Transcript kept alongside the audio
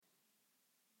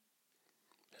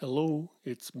Hello,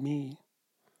 it's me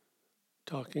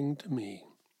talking to me.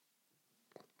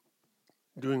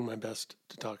 Doing my best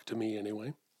to talk to me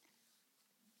anyway.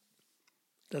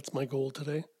 That's my goal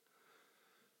today.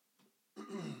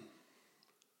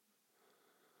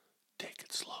 Take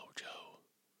it slow, Joe.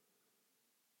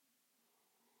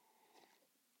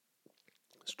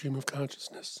 Stream of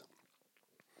consciousness.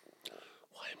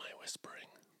 Why am I whispering?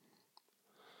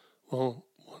 Well,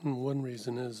 one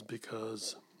reason is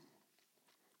because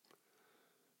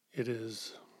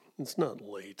it's not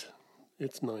late.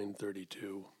 It's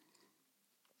 9:32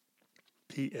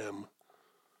 p.m.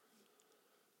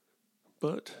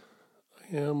 But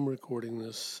I am recording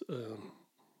this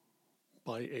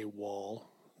by a wall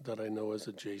that I know is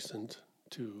adjacent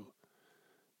to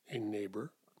a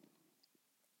neighbor.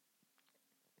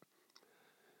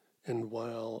 And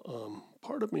while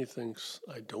part of me thinks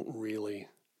I don't really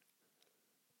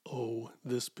owe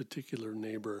this particular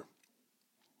neighbor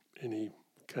any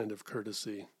kind of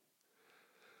courtesy,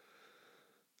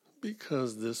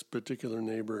 because this particular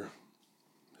neighbor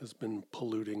has been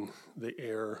polluting the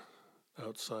air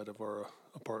outside of our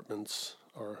apartments,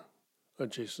 our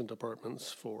adjacent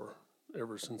apartments, for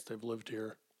ever since they've lived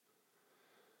here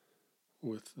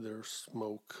with their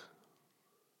smoke.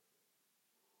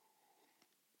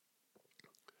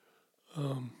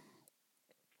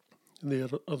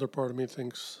 The other part of me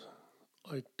thinks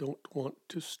I don't want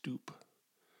to stoop.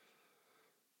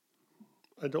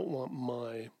 I don't want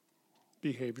my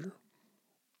behavior,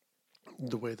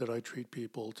 the way that I treat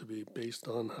people, to be based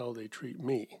on how they treat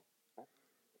me.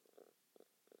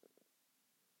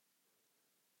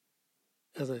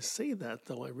 As I say that,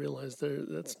 though, I realize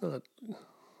it's not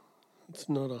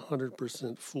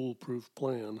 100% foolproof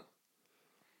plan.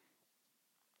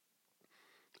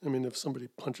 I mean, if somebody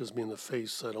punches me in the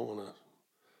face, I don't want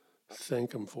to thank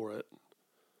them for it.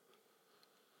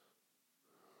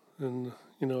 And,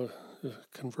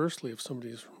 conversely, if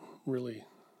somebody's really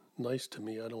nice to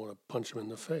me, I don't want to punch them in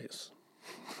the face.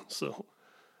 So,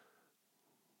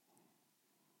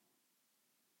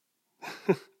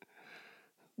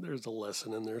 there's a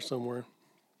lesson in there somewhere.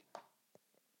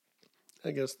 I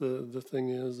guess the thing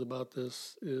is about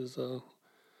this is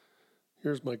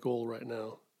here's my goal right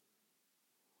now.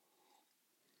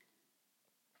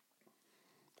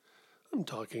 I'm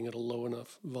talking at a low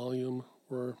enough volume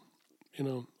where,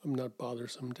 I'm not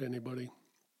bothersome to anybody.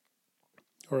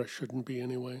 Or I shouldn't be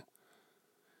anyway.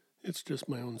 It's just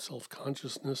my own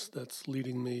self-consciousness that's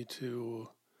leading me to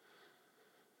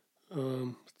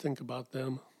think about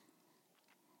them.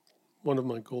 One of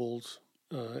my goals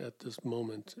at this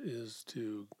moment is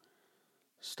to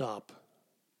stop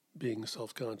being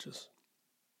self-conscious.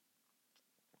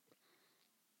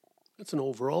 It's an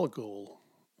overall goal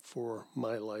for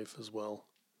my life as well.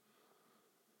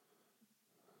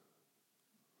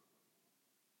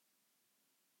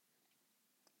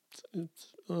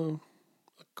 It's a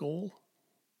goal.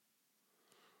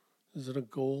 Is it a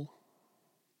goal?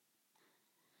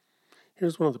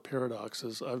 Here's one of the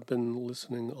paradoxes. I've been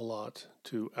listening a lot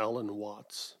to Alan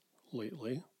Watts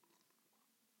lately.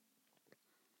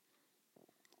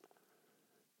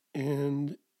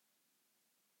 And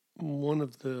one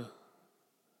of the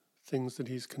things that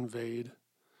he's conveyed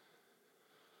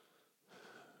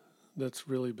that's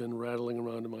really been rattling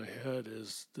around in my head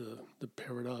is the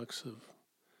paradox of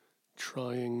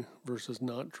trying versus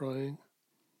not trying.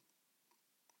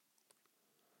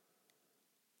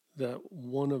 That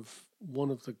one of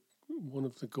the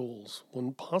goals,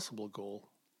 one possible goal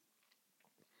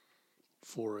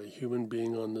for a human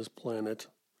being on this planet.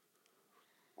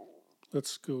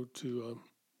 Let's go to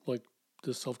like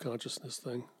the self-consciousness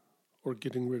thing, or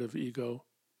getting rid of ego.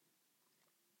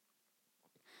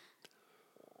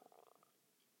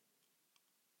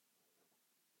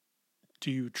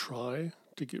 Do you try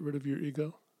to get rid of your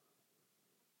ego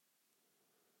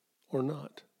or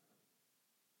not?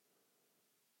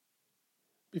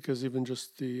 Because even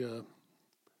just the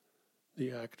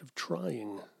act of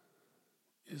trying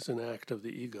is an act of the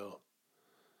ego.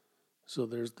 So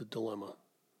there's the dilemma.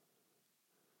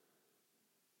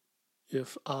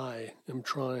 If I am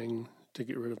trying to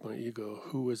get rid of my ego,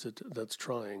 who is it that's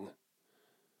trying?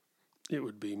 It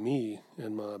would be me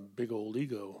and my big old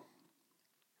ego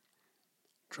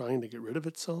trying to get rid of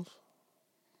itself.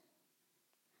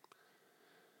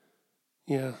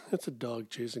 Yeah, it's a dog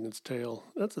chasing its tail.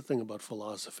 That's the thing about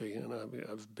philosophy, and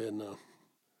I've been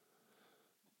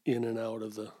in and out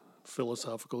of the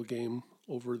philosophical game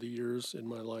over the years in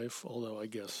my life, although I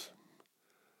guess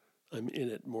I'm in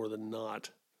it more than not.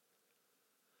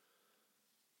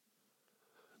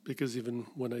 Because even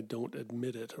when I don't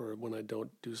admit it, or when I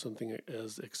don't do something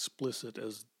as explicit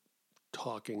as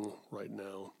talking right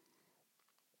now,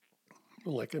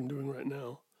 like I'm doing right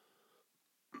now.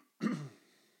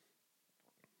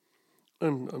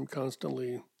 I'm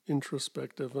constantly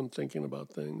introspective. I'm thinking about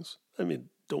things. I mean,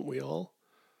 don't we all?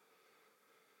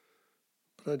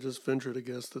 But I just venture to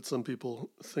guess that some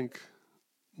people think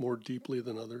more deeply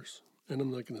than others. And I'm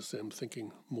not going to say I'm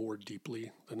thinking more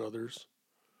deeply than others.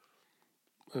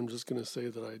 I'm just going to say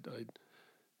that I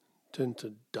tend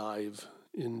to dive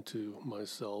into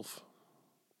myself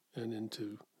and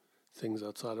into things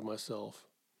outside of myself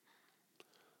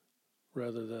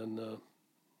rather than,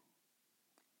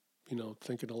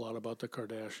 thinking a lot about the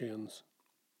Kardashians.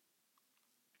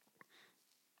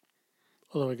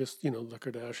 Although I guess, the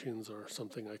Kardashians are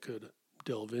something I could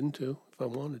delve into if I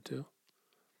wanted to.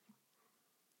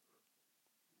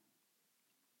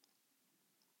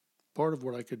 Part of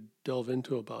what I could delve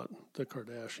into about the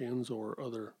Kardashians or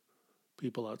other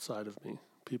people outside of me,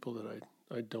 people that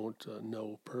I don't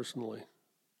know personally,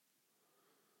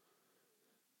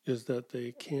 is that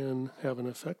they can have an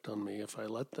effect on me if I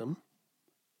let them.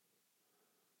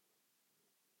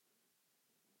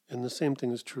 And the same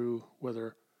thing is true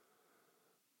whether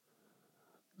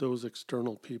those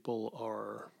external people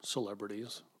are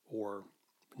celebrities or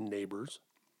neighbors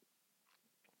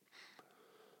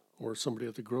or somebody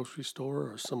at the grocery store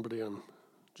or somebody I'm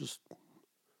just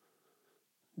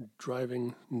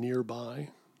driving nearby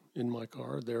in my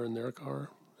car, they're in their car.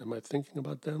 Am I thinking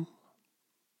about them?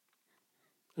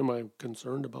 Am I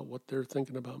concerned about what they're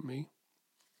thinking about me?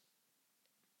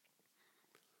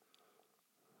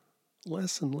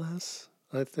 Less and less,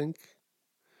 I think.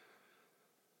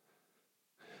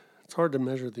 It's hard to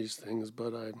measure these things,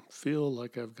 but I feel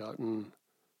like I've gotten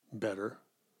better.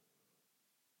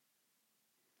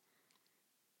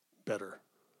 Better.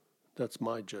 That's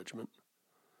my judgment.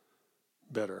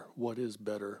 Better. What is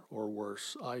better or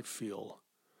worse? I feel.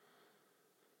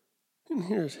 And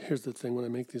here's the thing when I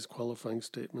make these qualifying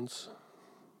statements,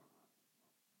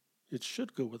 it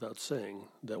should go without saying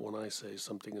that when I say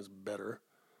something is better,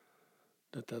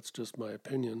 that's just my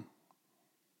opinion.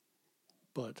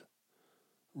 But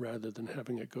rather than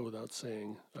having it go without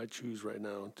saying, I choose right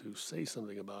now to say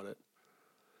something about it.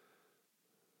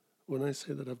 When I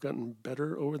say that I've gotten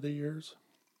better over the years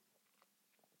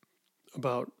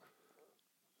about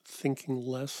thinking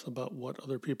less about what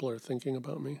other people are thinking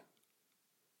about me,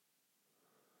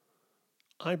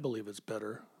 I believe it's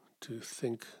better to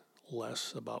think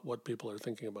less about what people are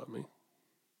thinking about me.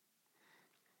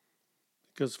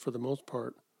 Because for the most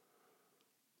part,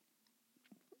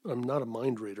 I'm not a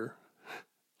mind reader.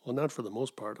 Well, not for the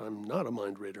most part, I'm not a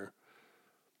mind reader.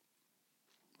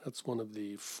 That's one of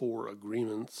the 4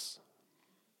 agreements.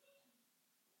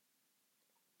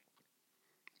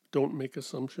 Don't make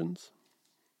assumptions.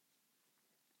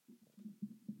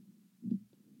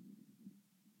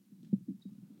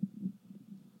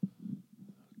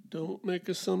 Don't make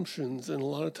assumptions. And a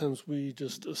lot of times we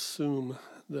just assume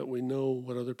that we know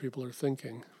what other people are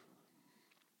thinking.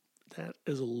 That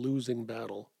is a losing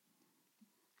battle.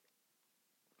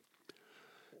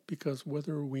 Because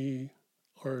whether we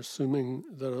are assuming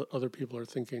that other people are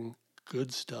thinking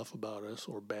good stuff about us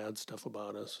or bad stuff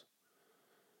about us,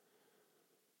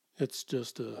 it's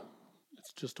just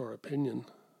our opinion.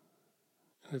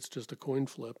 And it's just a coin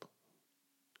flip.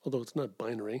 Although it's not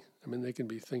binary. I mean, they can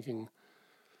be thinking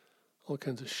all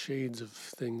kinds of shades of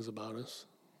things about us,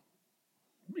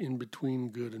 in between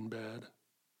good and bad.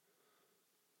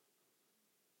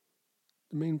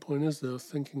 The main point is, though,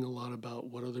 thinking a lot about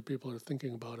what other people are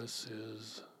thinking about us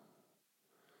is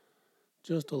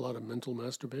just a lot of mental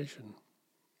masturbation.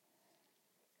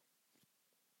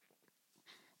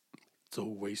 It's a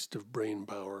waste of brain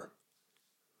power.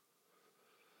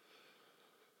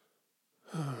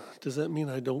 Does that mean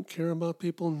I don't care about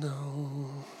people?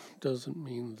 No, doesn't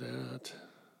mean that.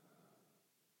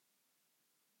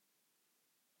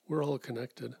 We're all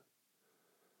connected.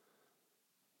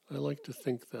 I like to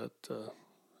think that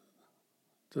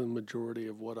the majority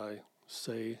of what I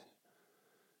say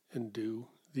and do,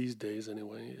 these days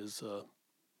anyway, is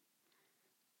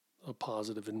a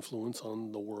positive influence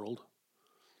on the world.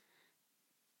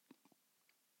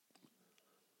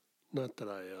 Not that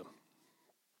I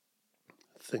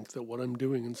think that what I'm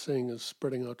doing and saying is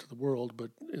spreading out to the world, but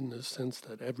in the sense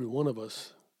that every one of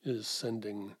us is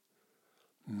sending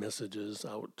messages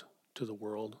out to the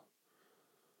world.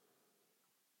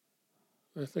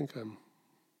 I think I'm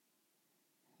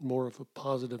more of a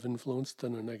positive influence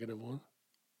than a negative one.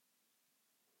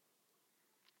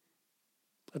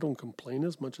 I don't complain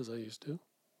as much as I used to.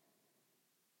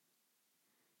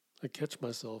 I catch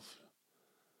myself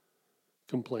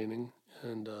complaining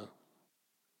and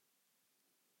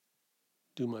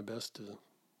do my best to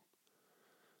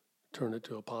turn it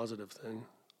to a positive thing.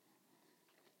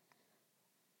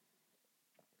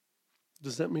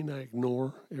 Does that mean I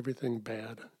ignore everything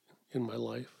bad in my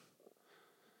life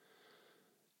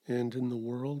and in the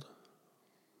world?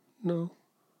 No.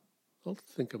 I'll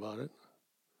think about it.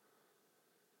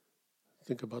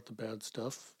 Think about the bad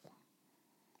stuff,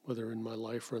 whether in my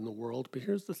life or in the world. But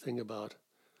here's the thing about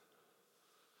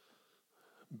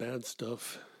bad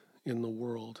stuff in the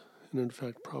world, and in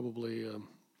fact, probably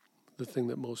the thing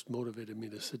that most motivated me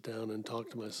to sit down and talk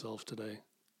to myself tonight.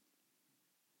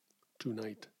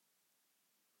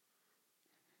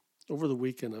 Over the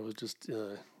weekend, I was just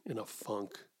in a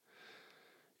funk,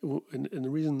 and the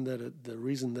reason that the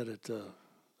reason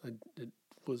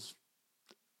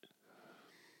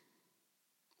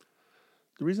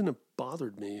it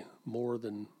bothered me more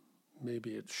than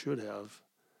maybe it should have.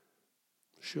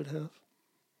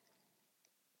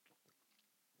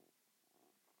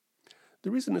 The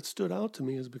reason it stood out to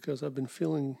me is because I've been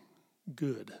feeling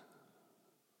good.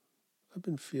 I've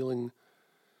been feeling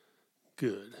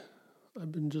good.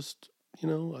 I've been just,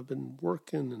 I've been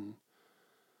working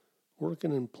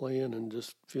and playing and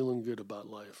just feeling good about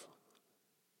life.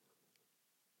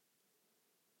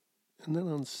 And then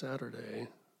on Saturday,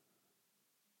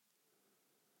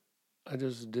 I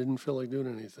just didn't feel like doing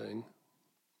anything.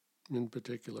 In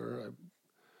particular, I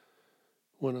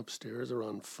went upstairs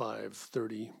around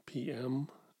 5:30 p.m.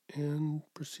 and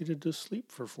proceeded to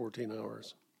sleep for 14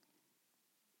 hours.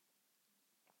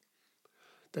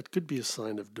 That could be a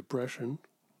sign of depression,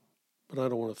 but I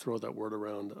don't want to throw that word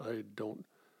around. I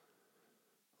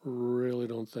really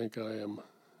don't think I am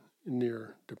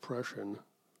near depression.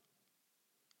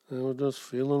 I was just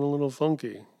feeling a little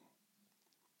funky.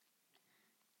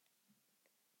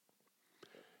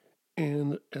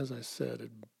 And as I said,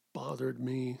 it bothered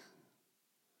me.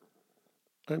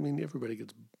 I mean, everybody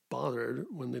gets bothered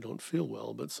when they don't feel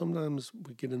well, but sometimes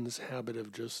we get in this habit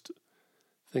of just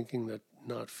thinking that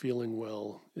not feeling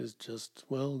well is just,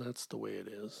 well, that's the way it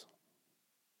is.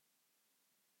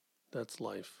 That's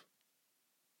life.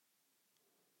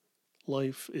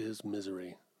 Life is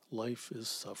misery. Life is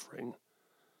suffering.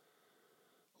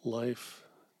 Life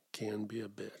can be a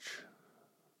bitch.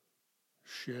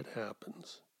 Shit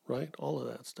happens, right? All of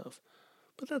that stuff.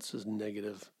 But that's just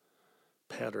negative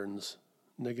patterns,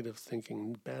 negative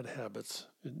thinking, bad habits.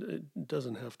 It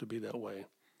doesn't have to be that way.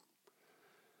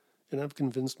 And I've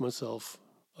convinced myself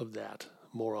of that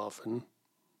more often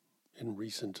in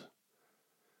recent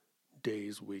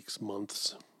days, weeks,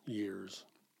 months, years.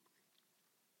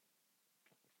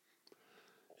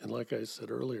 And like I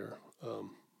said earlier,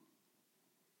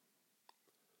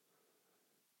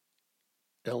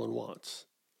 Alan Watts.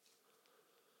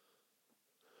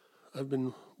 I've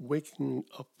been waking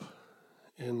up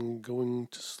and going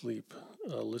to sleep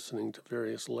listening to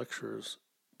various lectures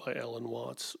by Alan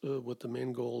Watts with the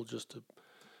main goal just to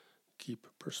keep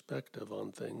perspective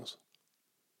on things,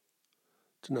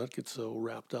 to not get so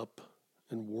wrapped up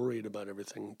and worried about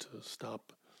everything, to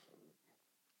stop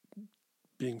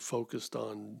being focused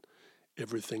on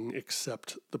everything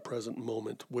except the present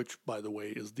moment, which, by the way,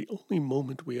 is the only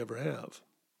moment we ever have.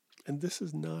 And this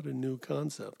is not a new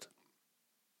concept.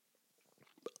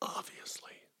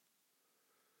 Obviously.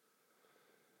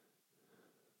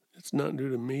 It's not new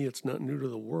to me. It's not new to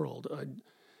the world.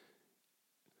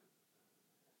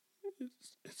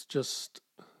 It's just,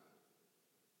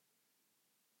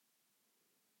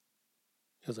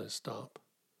 as I stop,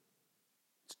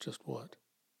 it's just what?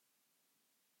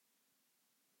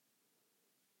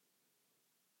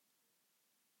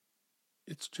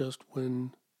 It's just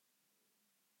when,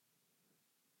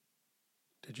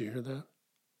 did you hear that?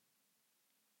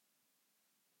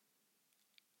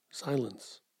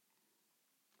 Silence.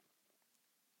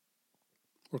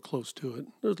 We're close to it.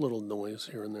 There's a little noise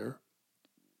here and there.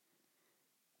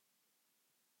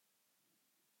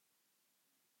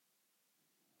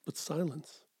 But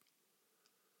silence.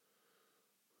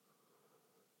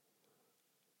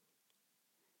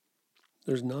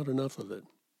 There's not enough of it.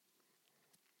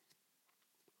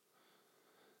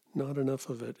 Not enough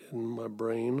of it in my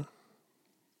brain.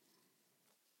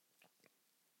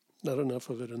 Not enough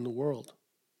of it in the world.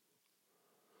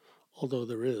 Although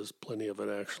there is plenty of it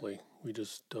actually. We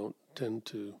just don't tend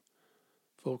to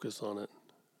focus on it.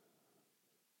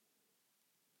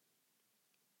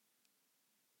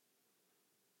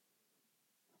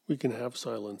 We can have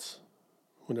silence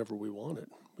whenever we want it.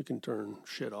 We can turn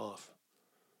shit off.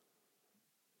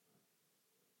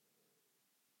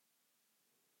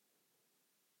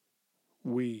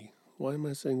 We. Why am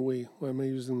I saying we? Why am I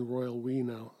using the royal we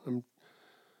now? I'm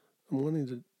wanting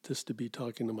to this to be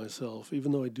talking to myself,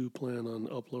 even though I do plan on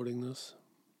uploading this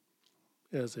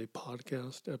as a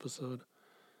podcast episode.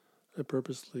 I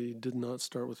purposely did not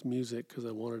start with music because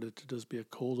I wanted it to just be a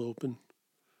cold open,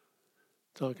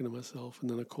 talking to myself, and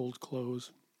then a cold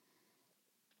close.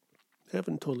 I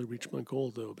haven't totally reached my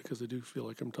goal, though, because I do feel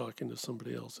like I'm talking to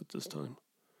somebody else at this time.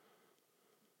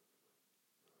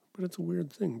 But it's a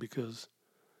weird thing, because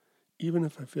even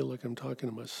if I feel like I'm talking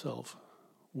to myself,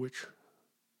 which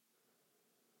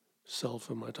self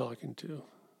am I talking to?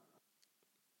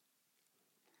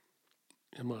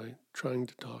 Am I trying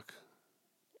to talk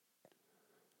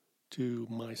to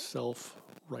myself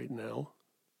right now,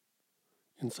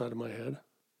 inside of my head?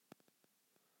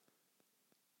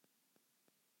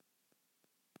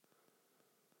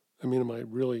 I mean, am I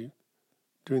really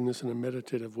doing this in a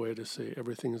meditative way to say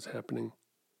everything is happening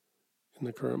in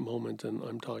the current moment and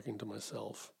I'm talking to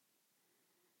myself?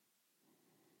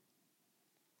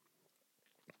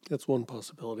 That's one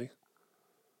possibility.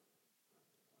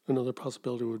 Another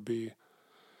possibility would be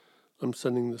I'm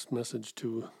sending this message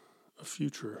to a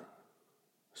future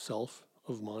self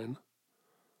of mine,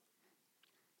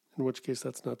 in which case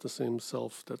that's not the same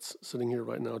self that's sitting here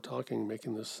right now talking,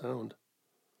 making this sound.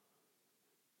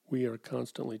 We are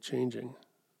constantly changing.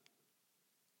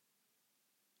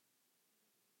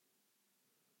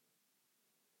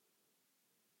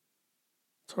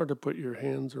 It's hard to put your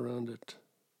hands around it.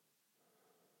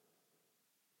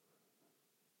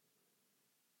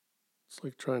 It's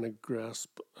like trying to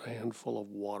grasp a handful of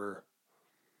water.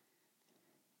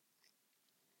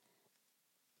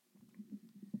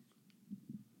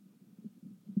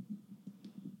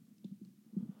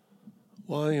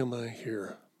 Why am I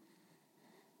here?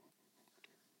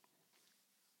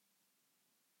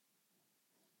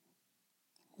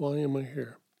 Why am I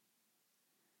here?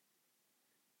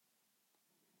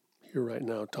 Here right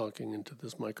now talking into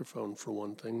this microphone for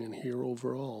one thing, and here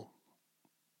overall.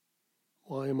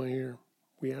 Why am I here?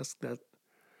 We ask that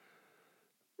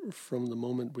from the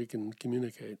moment we can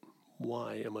communicate.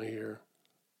 Why am I here?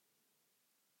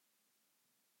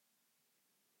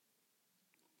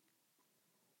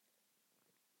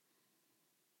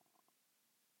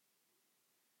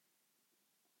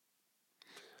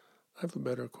 I have a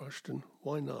better question.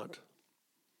 Why not?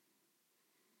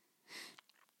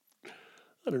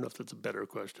 I don't know if that's a better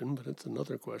question, but it's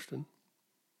another question.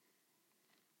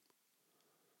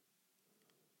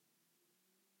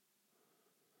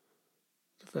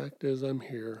 The fact is, I'm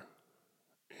here,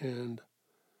 and ...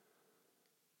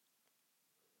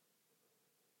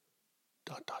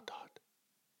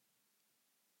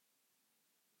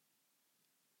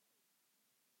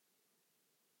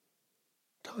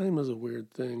 Time is a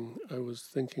weird thing. I was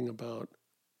thinking about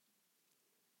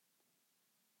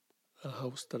a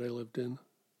house that I lived in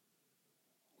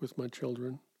with my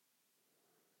children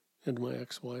and my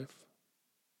ex-wife.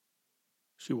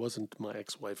 She wasn't my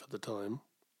ex-wife at the time.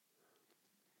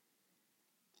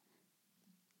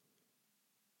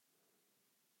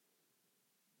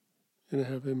 And I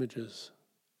have images.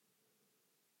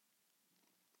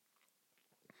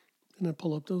 And I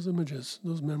pull up those images,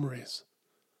 those memories.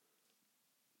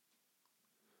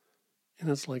 And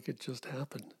it's like it just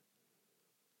happened.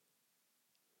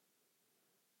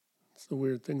 It's the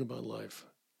weird thing about life,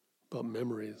 about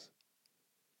memories.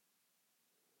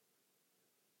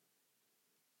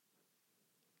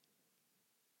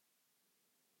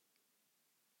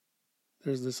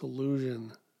 There's this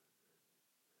illusion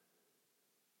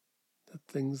that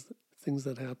things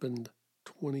that happened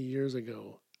 20 years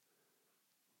ago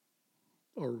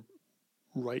are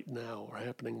right now, are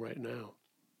happening right now.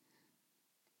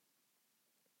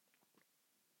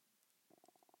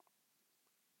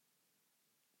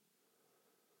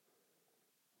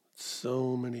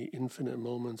 So many infinite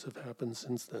moments have happened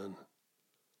since then.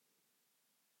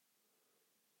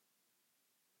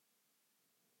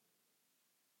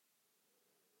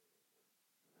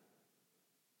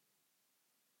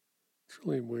 It's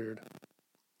really weird. I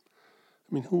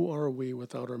mean, who are we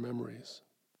without our memories?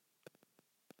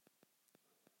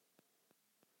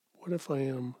 What if I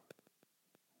am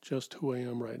just who I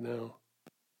am right now?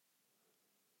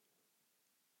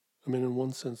 I mean, in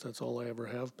one sense, that's all I ever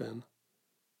have been.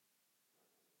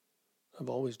 I've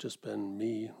always just been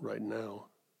me right now,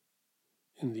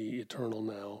 in the eternal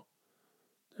now.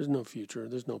 There's no future,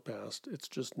 there's no past. It's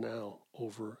just now,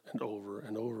 over and over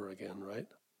and over again, right?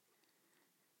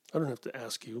 I don't have to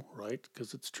ask you, right?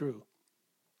 Because it's true.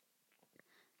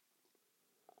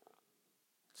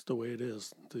 It's the way it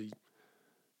is. The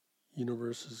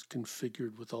universe is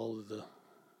configured with all of the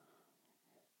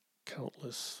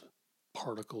countless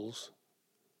particles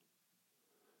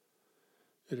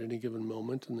at any given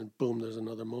moment, and then boom, there's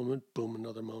another moment, boom,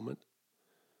 another moment.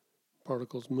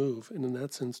 Particles move, and in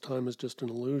that sense, time is just an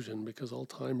illusion, because all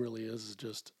time really is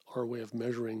just our way of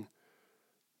measuring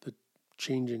the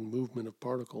changing movement of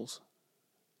particles.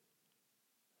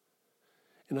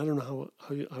 And I don't know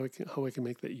how I can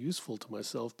make that useful to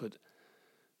myself, but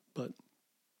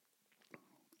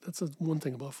that's one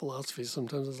thing about philosophy.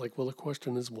 Sometimes it's like, well, the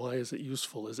question is, why is it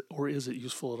useful? Is it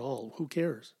useful at all? Who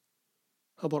cares?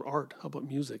 How about art? How about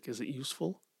music? Is it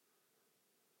useful?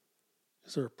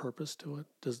 Is there a purpose to it?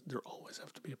 Does there always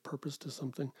have to be a purpose to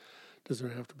something? Does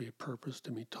there have to be a purpose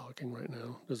to me talking right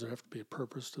now? Does there have to be a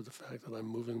purpose to the fact that I'm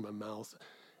moving my mouth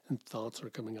and thoughts are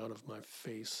coming out of my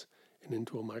face and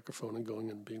into a microphone and going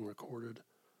and being recorded?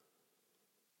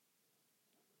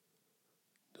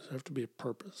 Does there have to be a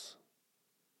purpose?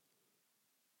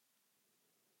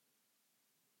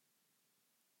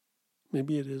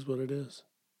 Maybe it is what it is.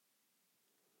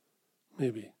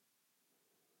 Maybe.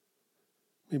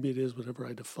 Maybe it is whatever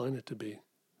I define it to be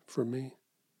for me.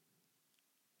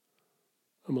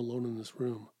 I'm alone in this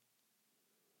room.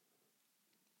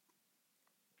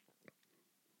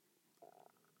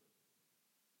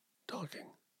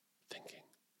 Talking, thinking.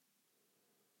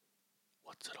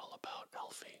 What's it all about,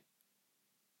 Alfie?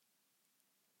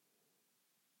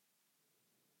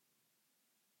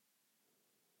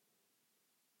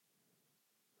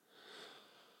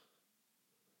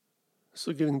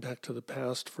 So getting back to the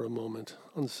past for a moment,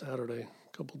 on Saturday,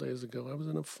 a couple days ago, I was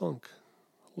in a funk.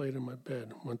 Laid in my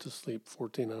bed, went to sleep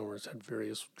 14 hours, had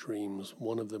various dreams.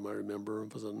 One of them I remember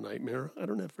was a nightmare. I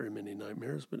don't have very many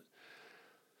nightmares, but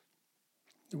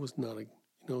it was not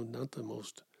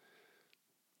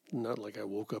not like I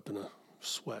woke up in a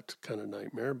sweat kind of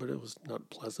nightmare, but it was not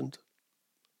pleasant.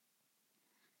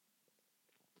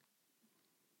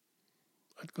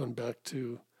 I'd gone back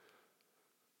to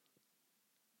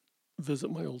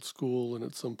visit my old school, and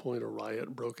at some point a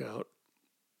riot broke out.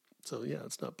 So yeah,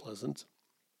 it's not pleasant.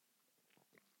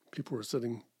 People were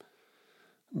setting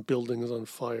buildings on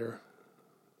fire.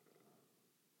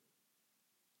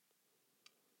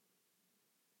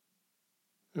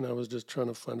 And I was just trying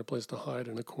to find a place to hide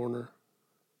in a corner.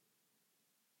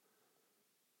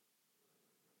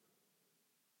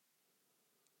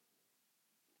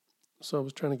 So I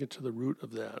was trying to get to the root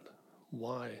of that.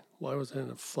 Why? Why was I in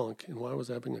a funk, and why was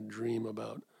I having a dream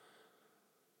about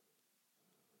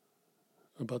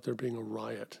there being a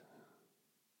riot?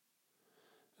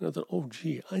 And I thought, oh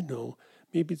gee, I know.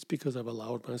 Maybe it's because I've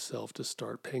allowed myself to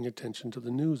start paying attention to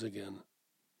the news again.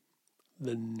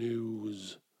 The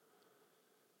news.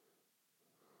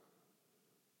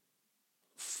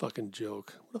 Fucking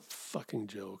joke. What a fucking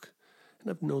joke. And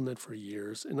I've known that for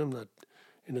years, and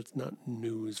it's not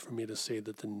news for me to say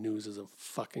that the news is a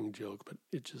fucking joke, but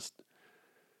it just,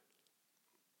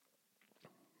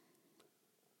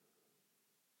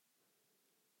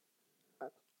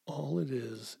 all it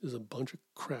is a bunch of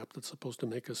crap that's supposed to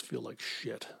make us feel like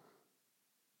shit.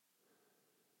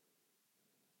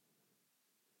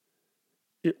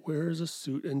 It wears a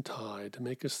suit and tie to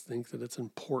make us think that it's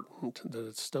important, that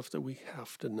it's stuff that we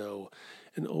have to know.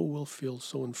 And oh, we'll feel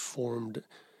so informed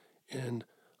and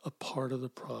a part of the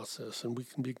process, and we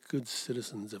can be good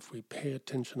citizens if we pay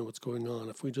attention to what's going on,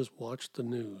 if we just watch the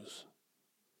news.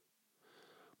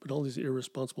 But all these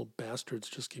irresponsible bastards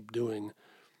just keep doing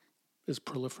is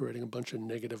proliferating a bunch of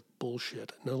negative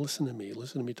bullshit. Now listen to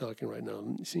me talking right now.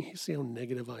 See how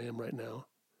negative I am right now?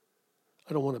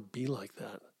 I don't want to be like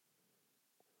that.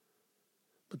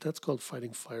 But that's called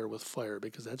fighting fire with fire,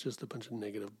 because that's just a bunch of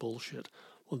negative bullshit.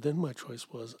 Well, then my choice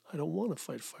was, I don't want to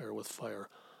fight fire with fire.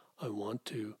 I want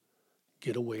to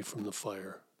get away from the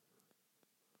fire.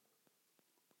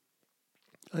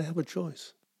 I have a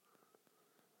choice.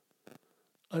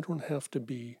 I don't have to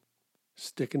be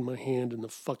sticking my hand in the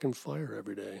fucking fire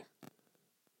every day.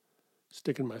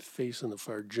 Sticking my face in the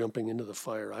fire, jumping into the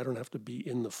fire. I don't have to be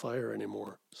in the fire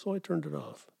anymore. So I turned it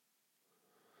off.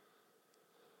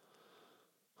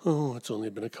 Oh, it's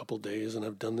only been a couple days, and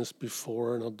I've done this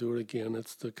before, and I'll do it again.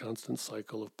 It's the constant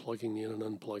cycle of plugging in and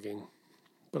unplugging.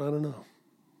 But I don't know.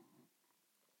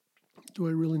 Do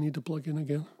I really need to plug in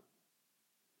again?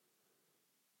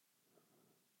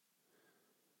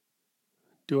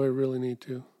 Do I really need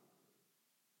to?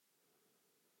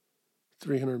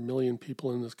 300 million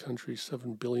people in this country,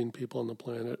 7 billion people on the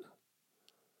planet.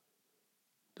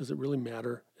 Does it really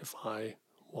matter if I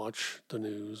watch the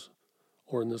news,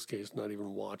 or in this case, not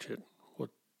even watch it?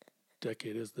 What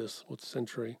decade is this? What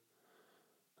century?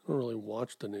 I don't really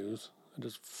watch the news. I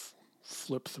just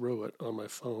flip through it on my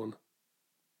phone.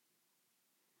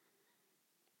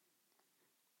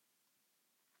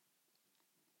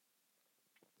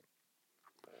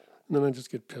 And then I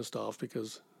just get pissed off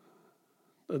because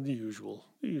of the usual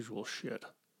shit.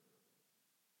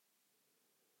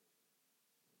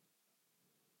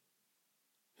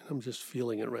 And I'm just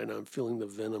feeling it right now. I'm feeling the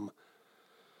venom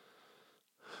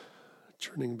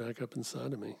churning back up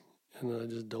inside of me. And I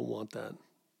just don't want that.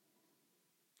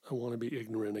 I want to be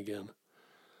ignorant again.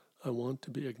 I want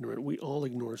to be ignorant. We all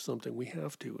ignore something. We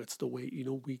have to. It's the way,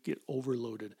 we get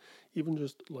overloaded. Even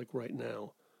just like right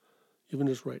now.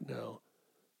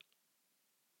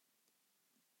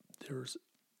 There's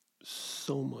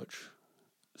so much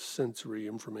sensory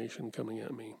information coming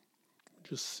at me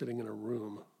just sitting in a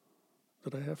room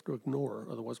that I have to ignore.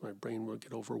 Otherwise my brain will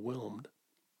get overwhelmed.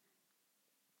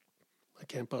 I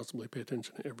can't possibly pay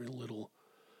attention to every little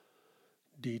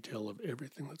detail of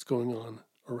everything that's going on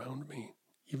around me,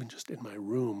 even just in my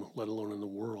room, let alone in the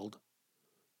world.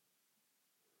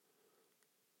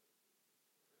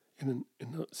 And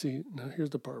see, now here's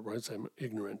the part where I say I'm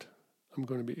ignorant. I'm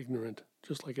going to be ignorant,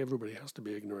 just like everybody has to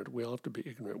be ignorant. We all have to be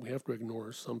ignorant. We have to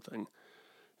ignore something.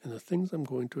 And the things I'm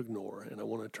going to ignore, and I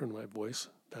want to turn my voice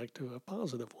back to a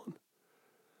positive one,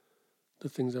 the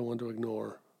things I want to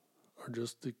ignore are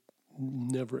just the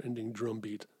never-ending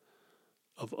drumbeat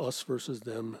of us versus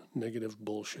them negative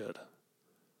bullshit.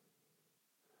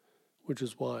 Which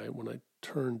is why when I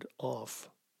turned off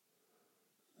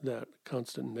that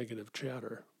constant negative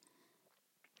chatter,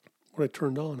 what I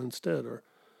turned on instead are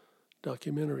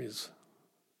documentaries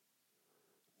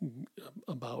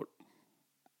about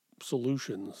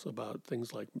solutions, about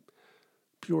things like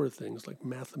pure things like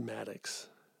mathematics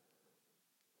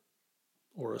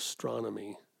or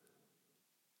astronomy,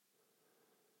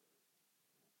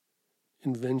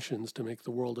 inventions to make the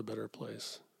world a better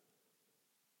place.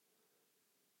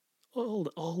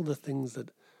 All the things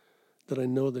that I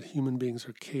know that human beings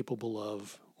are capable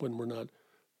of when we're not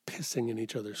pissing in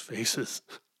each other's faces.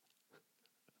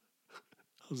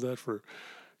 How's that for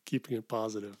keeping it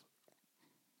positive?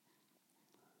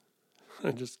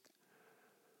 And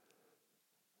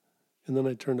then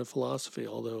I turned to philosophy,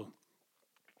 although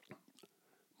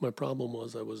my problem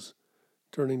was I was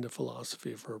turning to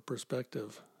philosophy for a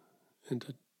perspective and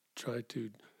to try to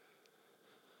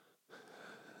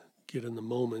get in the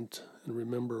moment and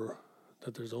remember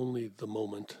that there's only the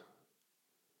moment.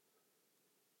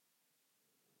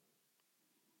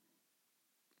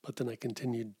 But then I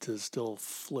continued to still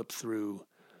flip through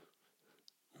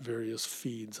various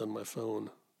feeds on my phone,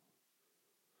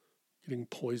 getting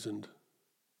poisoned.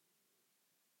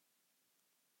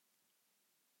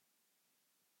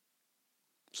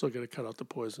 So I got to cut out the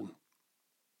poison.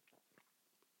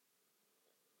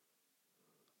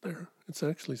 There, it's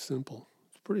actually simple.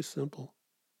 It's pretty simple.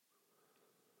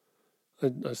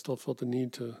 I still felt the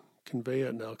need to convey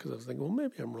it now because I was thinking, well,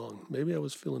 maybe I'm wrong. Maybe I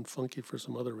was feeling funky for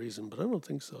some other reason, but I don't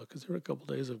think so because there are a couple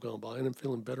days have gone by and I'm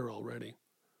feeling better already.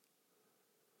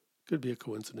 Could be a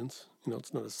coincidence.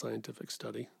 It's not a scientific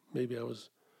study. Maybe I was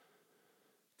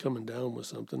coming down with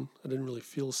something. I didn't really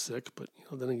feel sick, but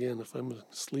then again, if I'm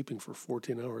sleeping for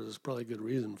 14 hours, there's probably a good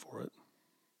reason for it.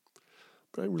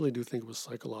 But I really do think it was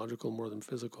psychological more than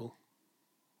physical.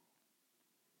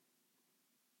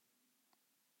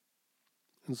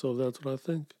 And so if that's what I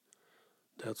think,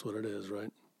 that's what it is,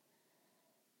 right?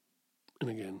 And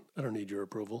again, I don't need your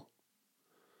approval.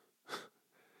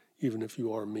 Even if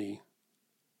you are me.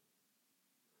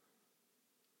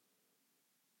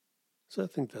 So I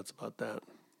think that's about that.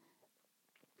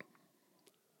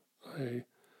 I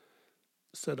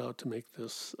set out to make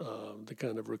this the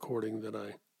kind of recording that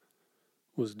I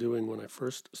was doing when I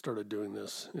first started doing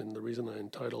this. And the reason I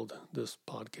entitled this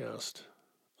podcast,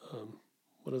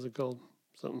 what is it called?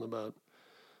 Something about,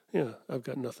 I've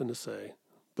got nothing to say,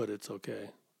 but it's okay.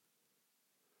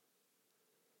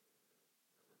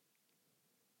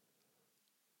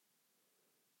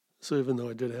 So even though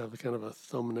I did have kind of a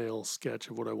thumbnail sketch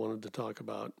of what I wanted to talk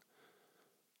about,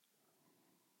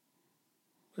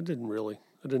 I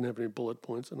didn't have any bullet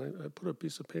points, and I put a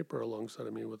piece of paper alongside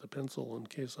of me with a pencil in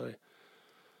case I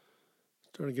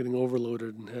started getting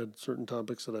overloaded and had certain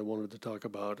topics that I wanted to talk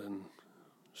about and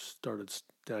started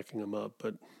stacking them up,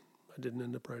 but I didn't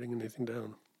end up writing anything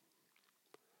down.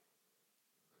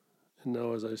 And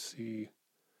now as I see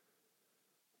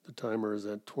the timer is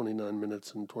at 29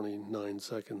 minutes and 29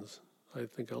 seconds, I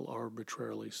think I'll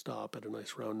arbitrarily stop at a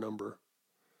nice round number,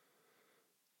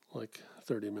 like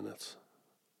 30 minutes,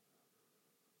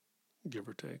 give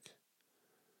or take.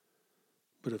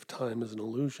 But if time is an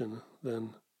illusion,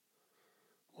 then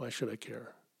why should I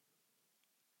care?